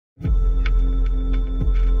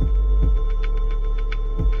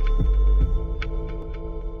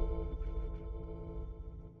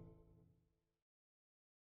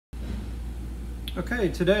Okay,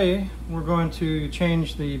 today we're going to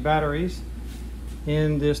change the batteries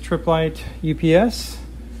in this Tripp Lite UPS,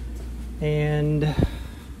 and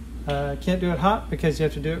can't do it hot because you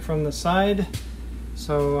have to do it from the side.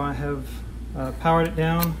 So I have powered it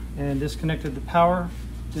down and disconnected the power,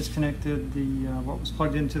 disconnected the what was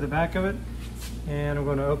plugged into the back of it, and I'm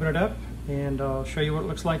going to open it up and I'll show you what it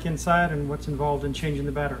looks like inside and what's involved in changing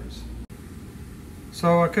the batteries.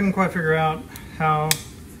 So I couldn't quite figure out how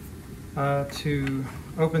to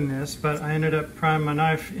open this, but I ended up prying my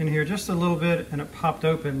knife in here just a little bit and it popped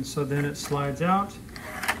open, so then it slides out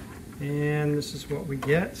and this is what we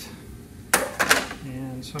get.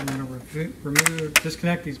 And so I'm going to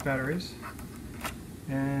disconnect these batteries,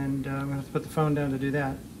 and I'm going to have to put the phone down to do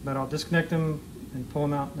that, but I'll disconnect them and pull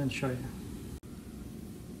them out and then show you.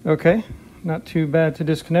 Okay, not too bad to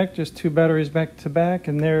disconnect, just two batteries back to back,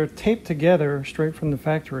 and they're taped together straight from the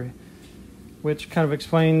factory, which kind of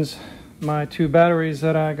explains my two batteries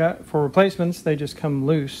that I got for replacements. They just come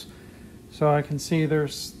loose. So I can see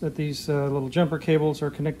that these little jumper cables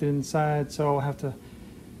are connected inside, so I'll have to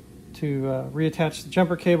reattach the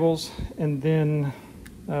jumper cables and then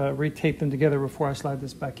retape them together before I slide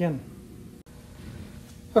this back in.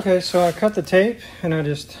 Okay, so I cut the tape and I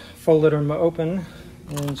just folded them open,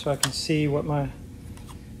 and so I can see what my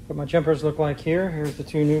jumpers look like here. Here's the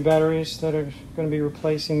two new batteries that are going to be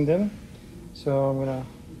replacing them. So I'm going to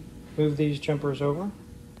move these jumpers over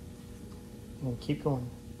and keep going.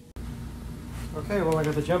 Okay, well, I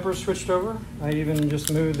got the jumpers switched over. I even just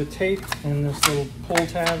moved the tape and this little pull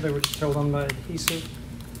tab that was just held on by adhesive.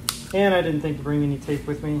 And I didn't think to bring any tape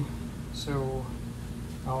with me, so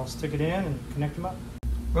I'll stick it in and connect them up.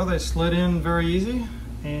 Well, they slid in very easy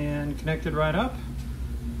and connected right up.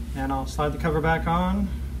 And I'll slide the cover back on,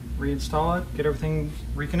 reinstall it, get everything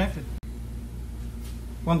reconnected.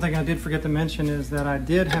 One thing I did forget to mention is that I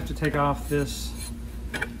did have to take off this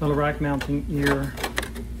little rack mounting ear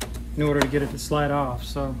in order to get it to slide off.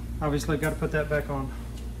 So obviously I've got to put that back on.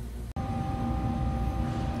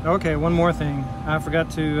 Okay, one more thing. I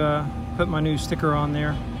forgot to put my new sticker on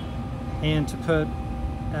there and to put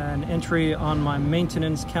an entry on my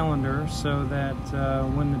maintenance calendar so that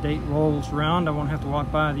when the date rolls around I won't have to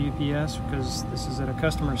walk by the UPS, because this is at a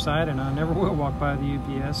customer site and I never will walk by the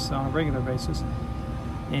UPS on a regular basis.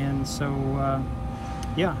 And so,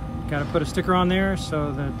 yeah, got to put a sticker on there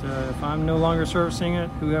so that if I'm no longer servicing it,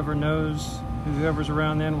 whoever's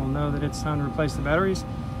around then will know that it's time to replace the batteries.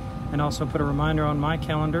 And also put a reminder on my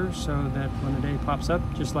calendar so that when the day pops up,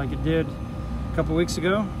 just like it did a couple weeks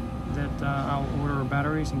ago, that I'll order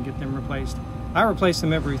batteries and get them replaced. I replace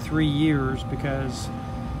them every 3 years because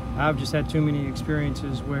I've just had too many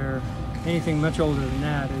experiences where anything much older than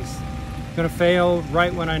that is going to fail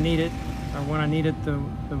right when I need it, or when I need it the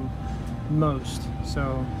most.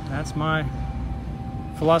 So that's my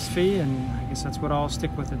philosophy, and I guess that's what I'll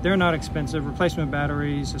stick with it. They're not expensive. Replacement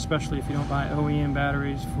batteries, especially if you don't buy OEM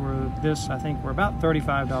batteries for this, I think were about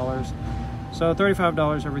 $35. So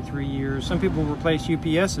 $35 every 3 years. Some people replace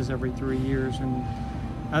UPSs every 3 years, and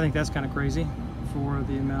I think that's kind of crazy for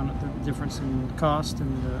the difference in cost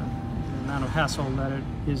and the amount of hassle that it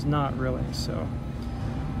is not really. So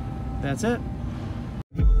that's it.